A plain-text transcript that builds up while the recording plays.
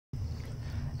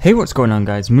Hey, what's going on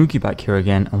guys, Mookie back here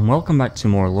again, and welcome back to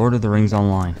more Lord of the Rings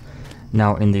Online.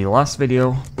 Now, in the last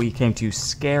video, we came to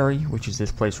Scary, which is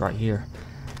this place right here,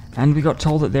 and we got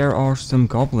told that there are some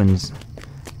goblins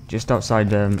just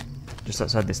outside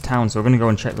this town, so we're going to go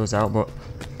and check those out, but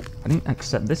I didn't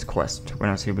accept this quest when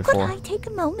I was here before. Could I take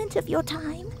a moment of your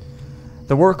time?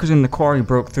 The workers in the quarry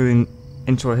broke through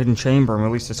into a hidden chamber and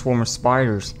released a swarm of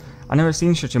spiders. I've never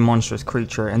seen such a monstrous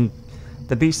creature, and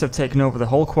the beasts have taken over the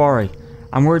whole quarry.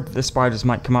 I'm worried that the spiders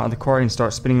might come out of the quarry and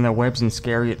start spinning their webs in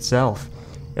Scary itself.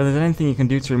 If there's anything you can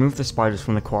do to remove the spiders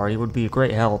from the quarry, it would be a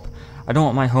great help. I don't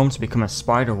want my home to become a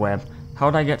spider web. How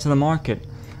would I get to the market?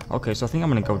 Okay, so I think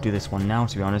I'm going to go do this one now,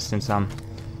 to be honest, since I'm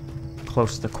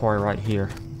close to the quarry right here.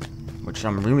 Which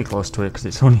I'm really close to it, because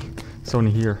it's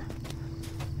only here.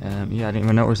 Yeah, I didn't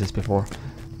even notice this before.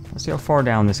 Let's see how far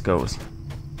down this goes.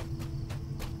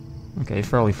 Okay,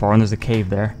 fairly far, and there's a cave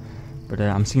there. But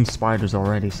I'm seeing spiders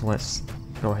already, so let's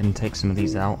go ahead and take some of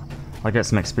these out. I'll get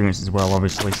some experience as well,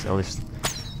 obviously, so this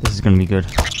is going to be good.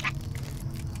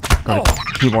 Gotta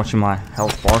keep watching my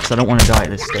health bar, because I don't want to die at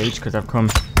this stage, because I've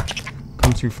come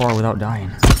too far without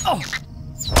dying. Come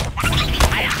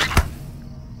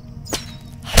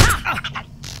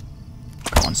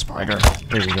on, spider.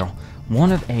 There we go.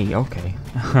 1 of 8, okay.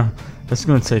 This is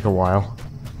going to take a while.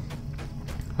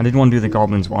 I did want to do the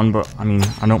goblins one, but, I mean,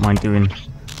 I don't mind doing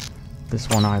this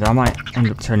one either. I might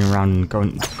end up turning around and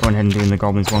going ahead and doing the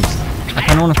goblins one. I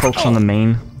kind of want to focus on the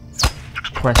main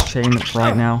quest chain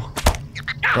right now.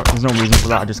 But there's no reason for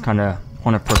that. I just kind of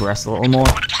want to progress a little more.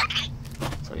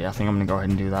 So yeah, I think I'm going to go ahead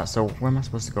and do that. So where am I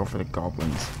supposed to go for the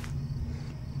goblins?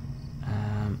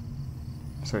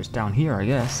 So it's down here, I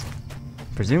guess.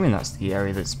 Presuming that's the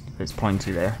area that's pointing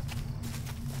to there.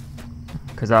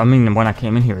 Because I mean, when I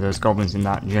came in here, there's goblins in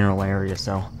that general area,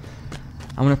 so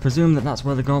I'm going to presume that that's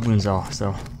where the goblins are,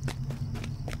 so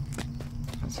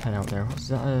let's head out there. What's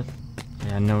that?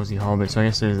 Yeah, nosy hobbit. So I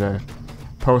guess there's a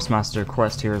postmaster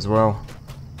quest here as well.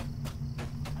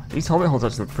 These hobbit holes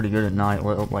actually look pretty good at night,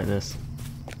 lit up like this.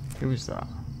 Who is that?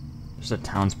 Just a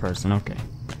townsperson, okay.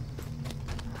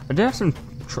 I did have some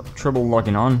trouble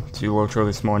logging on to Lotro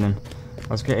this morning. I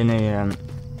was getting a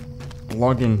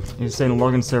login. It was saying the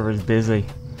login server is busy,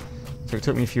 so it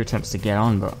took me a few attempts to get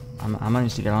on, but I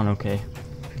managed to get on okay.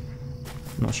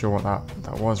 I'm not sure what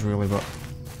that was really, but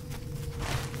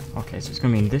okay, so it's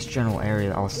gonna be in this general area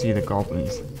that I'll see the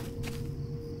goblins.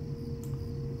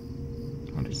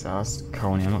 What is that? That's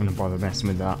Coney. I'm not gonna bother messing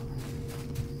with that.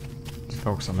 Just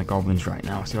focus on the goblins right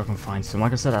now. See if I can find some.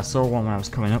 Like I said, I saw one when I was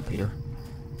coming up here.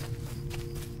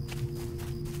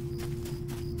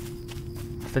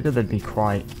 I figured they'd be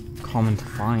quite common to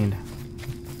find.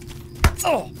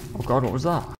 Oh god, what was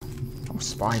that? Oh,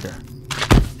 spider.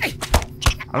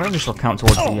 I don't know if this will count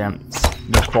towards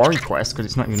the quarry quest, because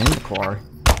it's not even in the quarry.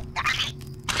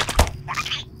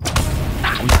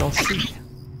 We shall see.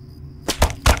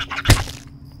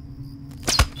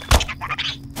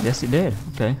 Yes, it did.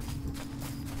 Okay.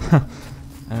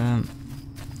 I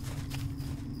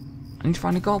need to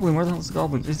find a goblin. Where the hell's the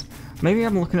goblin? Maybe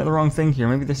I'm looking at the wrong thing here.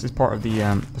 Maybe this is part of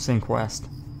the same quest.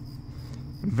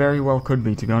 Very well could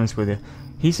be, to be honest with you.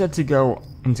 He said to go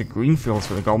into Greenfields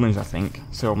for the goblins, I think.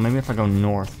 So maybe if I go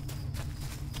north.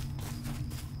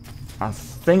 I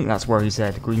think that's where he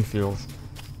said, Greenfields.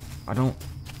 I don't...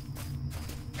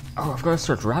 Oh, I've got to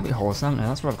search rabbit holes, haven't I?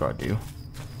 That's what I've got to do.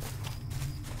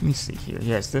 Let me see here.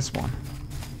 Yeah, it's this one.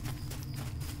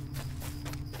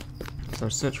 So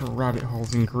search for rabbit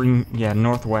holes in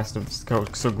northwest of the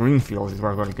coast. So Greenfields is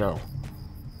where I've got to go.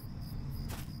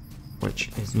 Which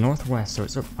is northwest, so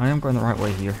it's up. I am going the right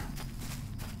way here.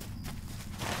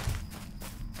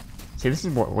 See, this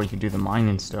is where you can do the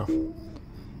mining stuff. You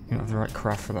don't have the right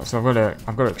craft for that, so I've got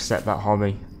to accept that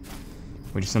hobby,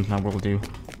 which is something I will do.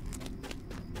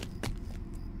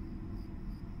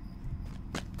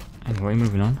 Anyway,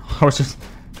 moving on. I was just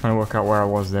trying to work out where I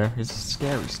was there. It's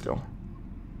Scary still.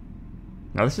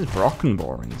 Now this is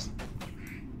Brockenborings.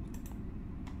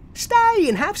 Stay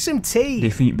and have some tea.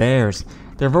 Defeat bears.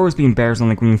 There have always been bears on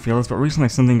the Greenfields, but recently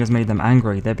something has made them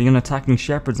angry. They've begun attacking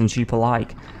shepherds and sheep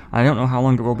alike. I don't know how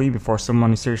long it will be before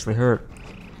someone is seriously hurt.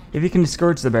 If you can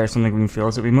discourage the bears from the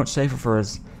Greenfields, it will be much safer for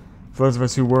us. For those of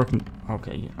us who work...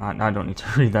 Okay, I don't need to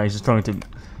read that. He's just telling me to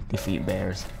defeat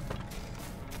bears.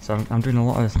 So I'm doing a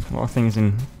lot of things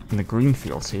in the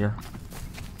Greenfields here.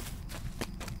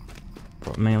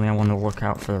 But mainly I want to look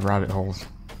out for the rabbit holes.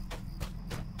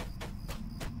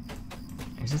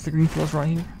 Is this the Greenfields right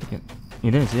here?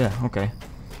 It is, yeah, okay.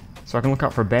 So I can look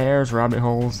out for bears, rabbit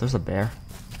holes. There's a bear.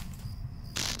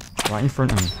 Right in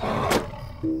front of me.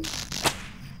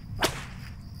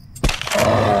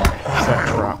 Set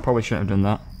trap. Probably shouldn't have done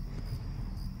that.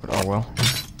 Oh well.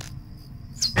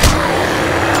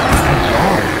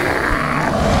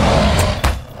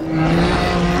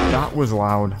 That was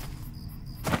loud.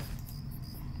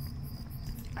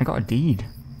 I got a deed.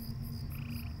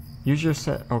 Use your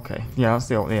set. Okay, yeah, that's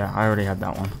the old. Yeah, I already had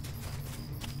that one.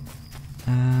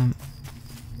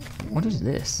 What is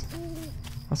this?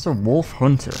 That's a wolf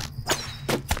hunter.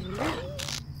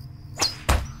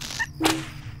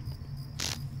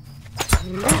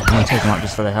 I'm gonna take him out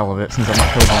just for the hell of it, since I've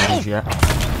not killed one of these yet.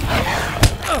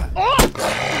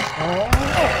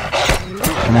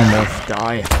 Come on, wolf,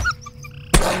 die.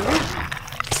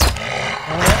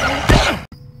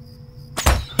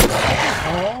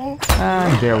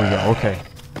 And there we go, okay.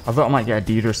 I thought I might get a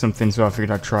deed or something, so I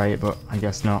figured I'd try it, but I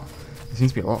guess not. There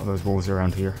seems to be a lot of those wolves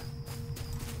around here.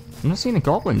 I'm not seeing a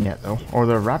goblin yet, though. Or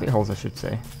the rabbit holes, I should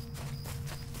say.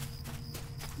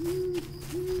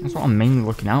 That's what I'm mainly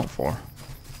looking out for.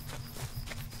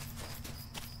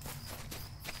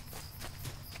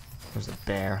 There's a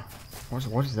bear.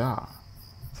 What is that?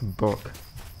 It's a book.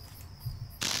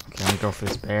 Okay, let me go for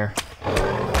this bear.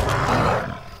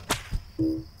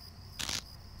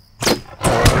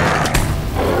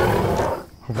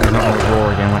 Hopefully he's not going to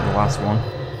roar again like the last one.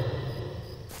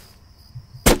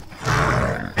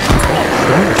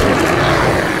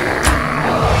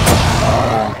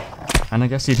 And I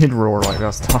guess he did roar like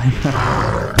last time.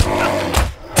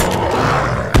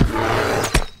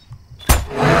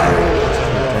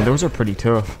 And those are pretty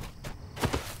tough.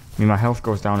 I mean, my health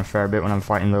goes down a fair bit when I'm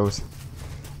fighting those.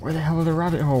 Where the hell are the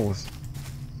rabbit holes?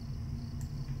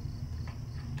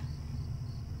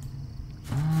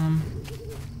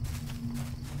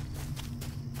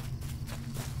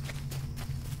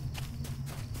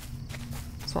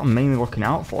 That's what I'm mainly looking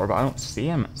out for, but I don't see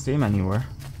him anywhere.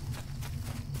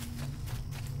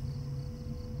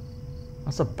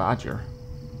 That's a badger.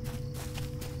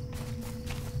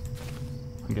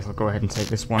 I guess I'll go ahead and take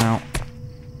this one out.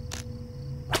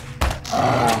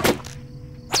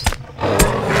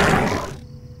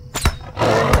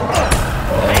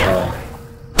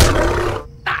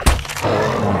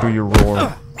 Come on, do your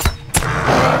roar.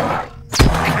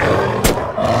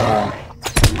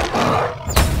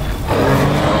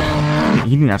 He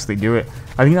didn't actually do it.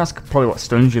 I think that's probably what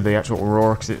stuns you, the actual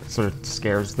roar, because it sort of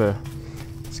scares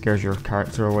your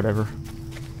character or whatever.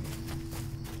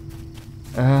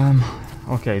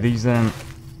 Okay, these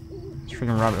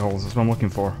freaking rabbit holes, that's what I'm looking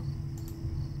for.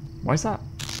 Why is that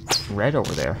red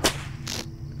over there?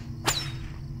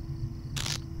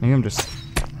 Maybe I'm just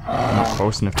not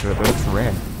close enough to it, but it's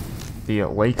red. The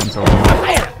lake comes over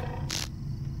here.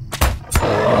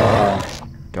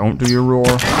 Don't do your roar.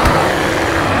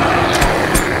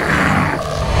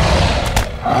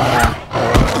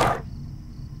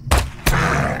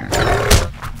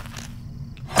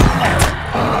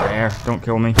 Don't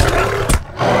kill me. Okay.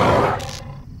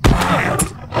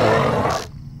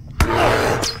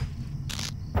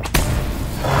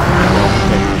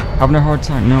 Having a hard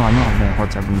time? No, I'm not having a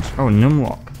hard time. Oh,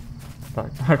 numlock.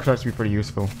 That could actually be pretty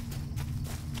useful.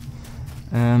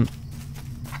 Who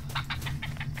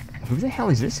the hell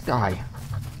is this guy?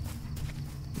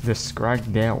 The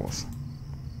Scragdales.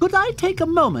 Could I take a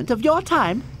moment of your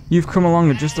time? You've come along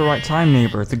at just the right time,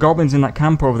 neighbor. The goblins in that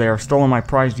camp over there have stolen my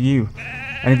prized ewe.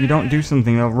 And if you don't do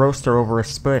something, they'll roast her over a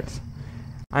split.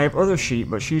 I have other sheep,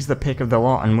 but she's the pick of the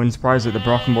lot and wins prizes at the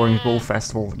Brockenborings Bull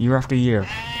Festival, year after year.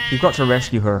 You've got to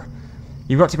rescue her.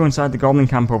 You've got to go inside the goblin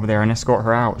camp over there and escort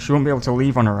her out. She won't be able to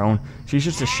leave on her own. She's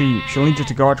just a sheep. She'll need you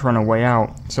to guard her on her way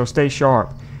out, so stay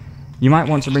sharp. You might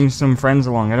want to bring some friends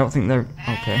along. I don't think they're...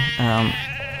 Okay,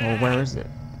 well, where is it?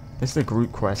 This is a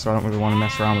group quest, so I don't really want to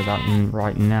mess around with that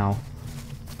right now.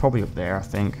 It's probably up there, I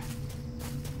think.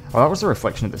 Oh, that was a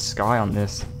reflection of the sky on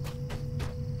this.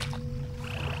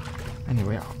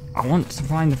 Anyway, I want to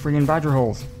find the friggin' badger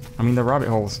holes. I mean, the rabbit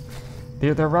holes.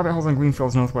 There are rabbit holes in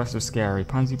Greenfields northwest of Scary.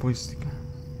 Pansy Police...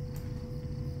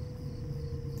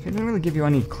 It didn't really give you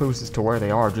any clues as to where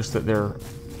they are, just that they're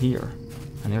here.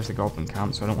 And there's the goblin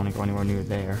camp, so I don't want to go anywhere near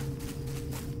there.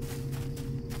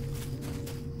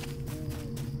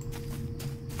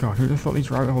 God, who'd have thought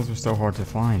these rabbit holes were so hard to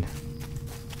find?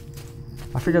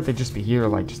 I figured they'd just be here,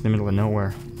 like, just in the middle of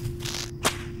nowhere.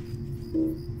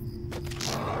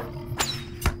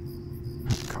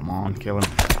 Come on, kill him.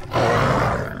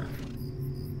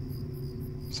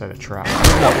 Set a trap. A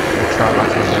trap,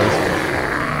 that's what it is.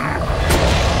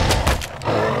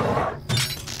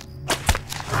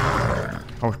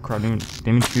 Oh crap, didn't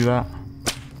mean to do that.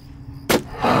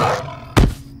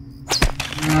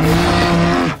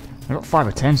 I got 5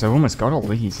 or 10, so I've almost got all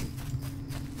these.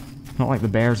 Not like the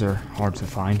bears are hard to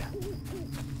find.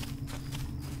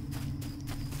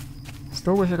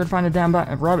 Still wish I could find a damn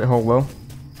rabbit hole though.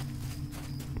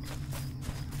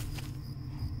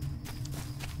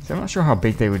 See, I'm not sure how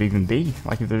big they would even be.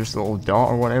 Like if they're just a little dot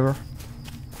or whatever.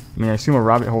 I mean, I assume a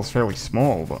rabbit hole's fairly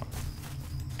small, but...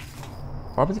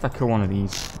 What happens if I kill one of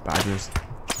these badgers?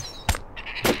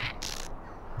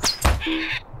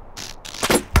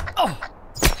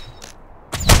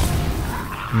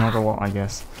 Not a lot, I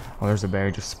guess. Oh, there's a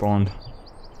bear just spawned.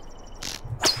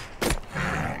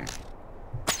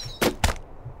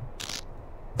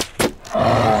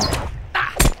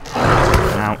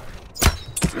 Out.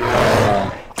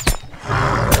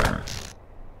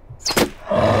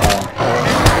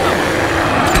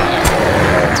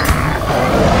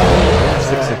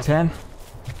 6 of 10.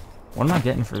 What am I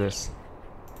getting for this?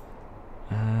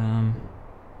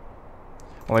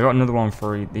 Well, I got another one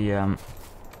for the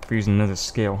for using another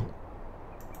skill.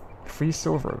 Free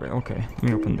silver, okay. Let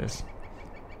me open this.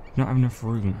 Not have enough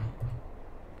room.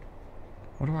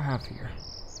 What do I have here?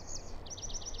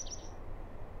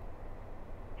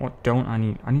 What don't I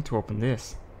need? I need to open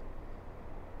this.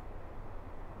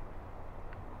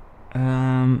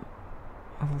 Level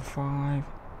 5.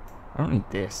 I don't need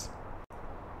this.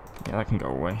 Yeah, that can go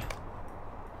away.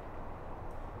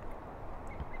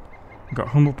 Got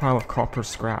humble pile of copper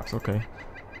scraps, okay.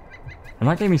 And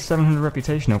that gave me 700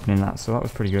 reputation opening that, so that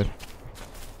was pretty good.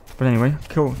 But anyway,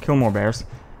 kill more bears.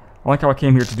 I like how I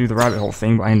came here to do the rabbit hole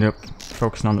thing, but I ended up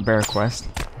focusing on the bear quest,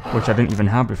 which I didn't even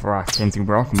have before I came through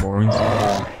Brockenborns.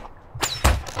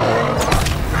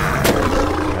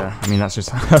 Yeah, I mean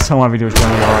that's how my videos go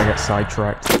while I get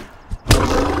sidetracked.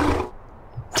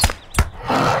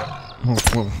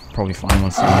 We'll probably find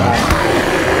one somewhere.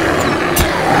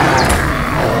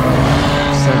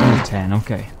 7 of 10,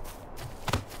 okay.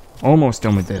 Almost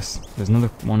done with this. There's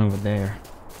another one over there.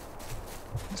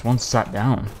 This one sat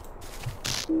down.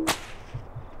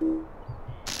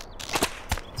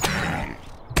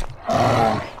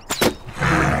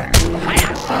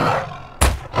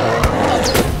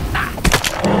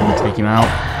 Take him out.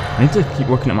 I need to keep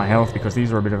looking at my health because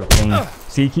these are a bit of a pain.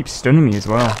 See, he keeps stunning me as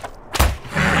well.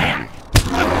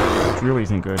 Which really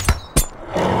isn't good.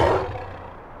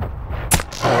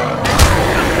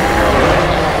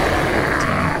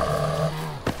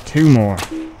 Two more.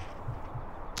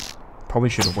 Probably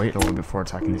should have waited a little before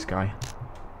attacking this guy.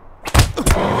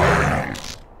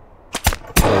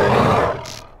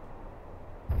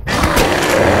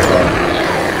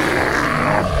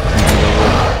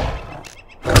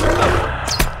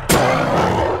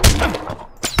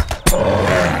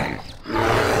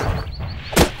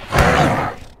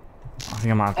 I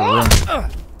think I might have to run.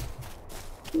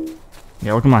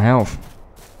 Yeah, look at my health.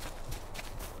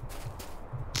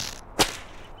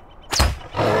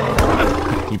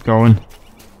 Keep going.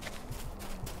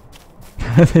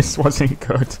 This wasn't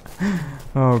good.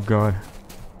 Oh god.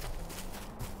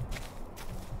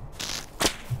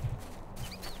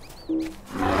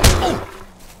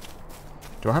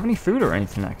 Do I have any food or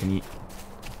anything I can eat?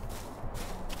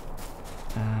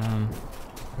 I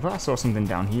thought I saw something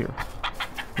down here.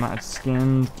 Matted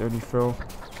skins, dirty filth.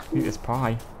 Eat this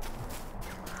pie.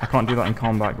 I can't do that in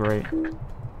combat, great.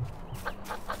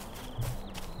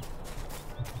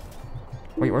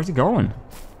 Wait, where's he going?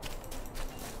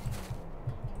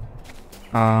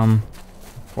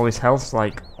 Well, his health's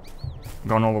like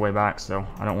gone all the way back, so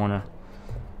I don't want to.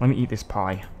 Let me eat this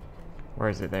pie. Where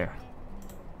is it? There.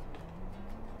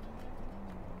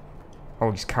 Oh,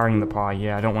 he's carrying the pie.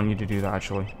 Yeah, I don't want you to do that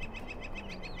actually.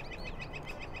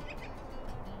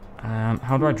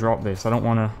 How do I drop this? I don't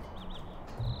want to.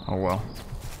 Oh well.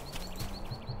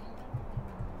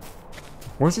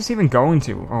 Where's this even going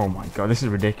to? Oh my god, this is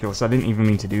ridiculous. I didn't even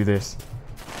mean to do this.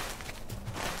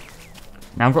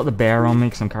 Now I've got the bear on me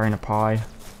because I'm carrying a pie.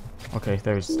 Okay,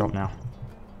 there's stop now.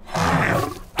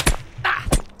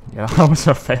 Yeah, that was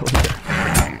a failure.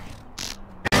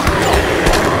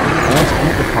 I want to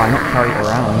eat the pie, not carry it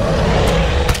around.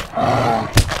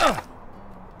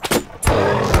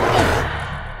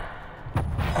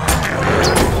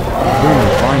 Boom,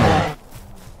 finally.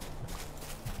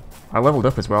 I leveled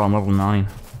up as well, I'm level 9.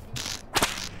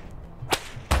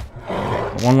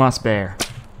 One last bear.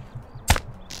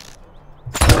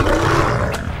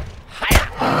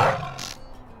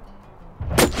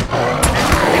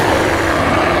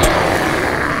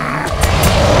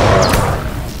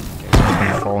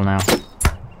 Fall now.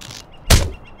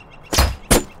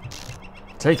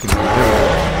 Take it.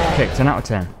 Okay, 10 out of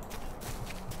 10.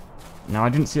 Now I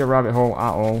didn't see a rabbit hole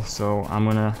at all, so I'm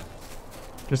gonna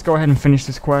just go ahead and finish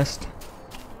this quest.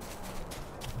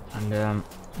 And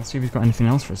let's see if he's got anything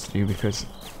else for us to do, because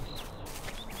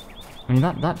I mean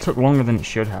that took longer than it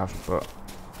should have, but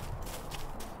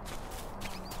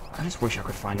I just wish I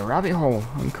could find a rabbit hole.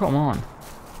 I mean, come on.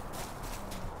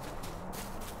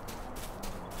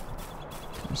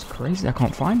 It's crazy, I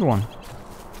can't find one.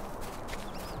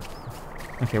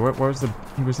 Okay, where's the...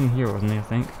 He was in here, wasn't he, I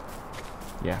think?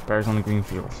 Yeah, bears on the green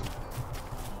fields.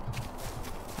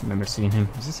 I remember seeing him.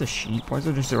 Is this a sheep? Why is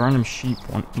there just a random sheep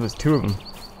one? There's two of them.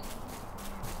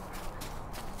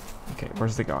 Okay,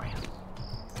 where's the guy?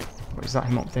 Wait, is that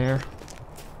him up there?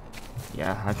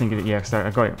 Yeah, I think it... Yeah, because I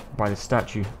got it by the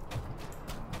statue.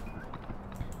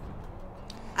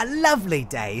 A lovely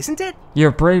day, isn't it? You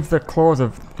have braved the claws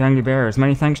of the angry bears.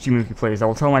 Many thanks to you, MookiePlays. I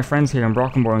will tell my friends here in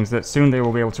Brockenborings that soon they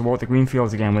will be able to walk the green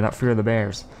fields again without fear of the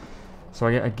bears. So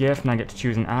I get a gift and I get to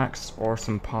choose an axe or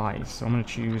some pies. So I'm going to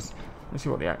choose... Let's see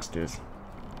what the axe does.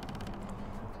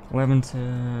 11 to...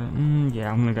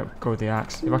 yeah, I'm going to go with the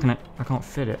axe. If I can't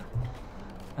fit it.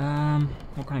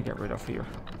 What can I get rid of here?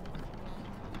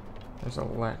 There's a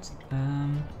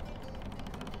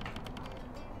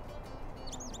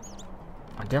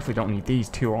I definitely don't need these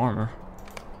 2 armor.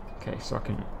 Okay, so I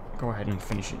can go ahead and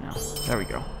finish it now. There we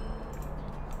go.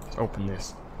 Let's open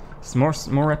this. It's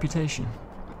more reputation.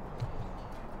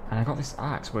 And I got this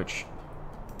axe, which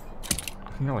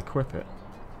I think I'll equip it.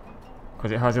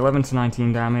 Because it has 11 to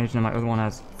 19 damage, and my other one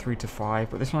has 3 to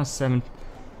 5. But this one has 7.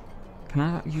 Can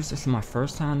I use this in my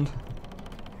first hand?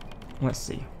 Let's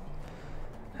see.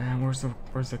 And where's the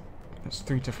that's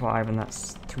 3 to 5 and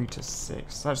that's 3 to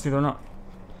 6. Actually, they're not.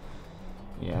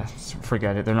 Yeah,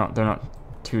 forget it. They're not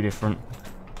too different.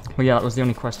 But yeah, that was the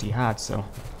only quest he had. So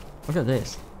look at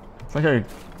this. It's like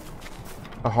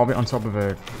a hobbit on top of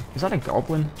a. Is that a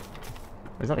goblin?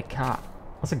 Or is that a cat?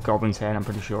 That's a goblin's head. I'm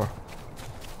pretty sure.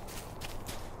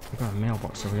 We got a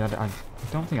mailbox over here. I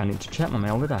don't think I need to check my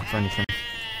mail, did I, for anything?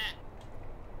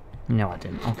 No, I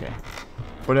didn't. Okay.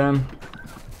 But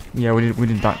yeah, we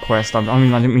did that quest. I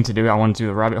mean, I didn't mean to do it. I wanted to do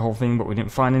the rabbit hole thing, but we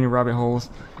didn't find any rabbit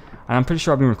holes. And I'm pretty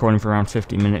sure I've been recording for around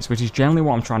 50 minutes, which is generally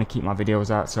what I'm trying to keep my videos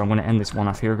at. So I'm going to end this one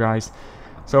off here, guys.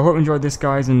 So I hope you enjoyed this,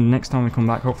 guys. And next time we come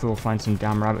back, hopefully we'll find some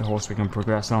damn rabbit holes so we can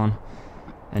progress on.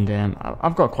 And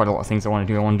I've got quite a lot of things I want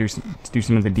to do. I want to do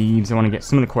some of the deeds. I want to get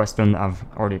some of the quests done that I've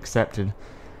already accepted.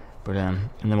 But and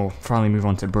then we'll finally move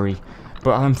on to Bree.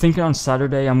 But I'm thinking on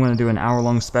Saturday I'm going to do an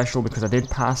hour-long special because I did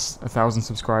pass 1,000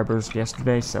 subscribers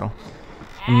yesterday, so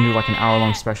I'm going to do like an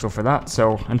hour-long special for that.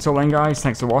 So until then, guys,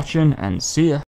 thanks for watching and see ya.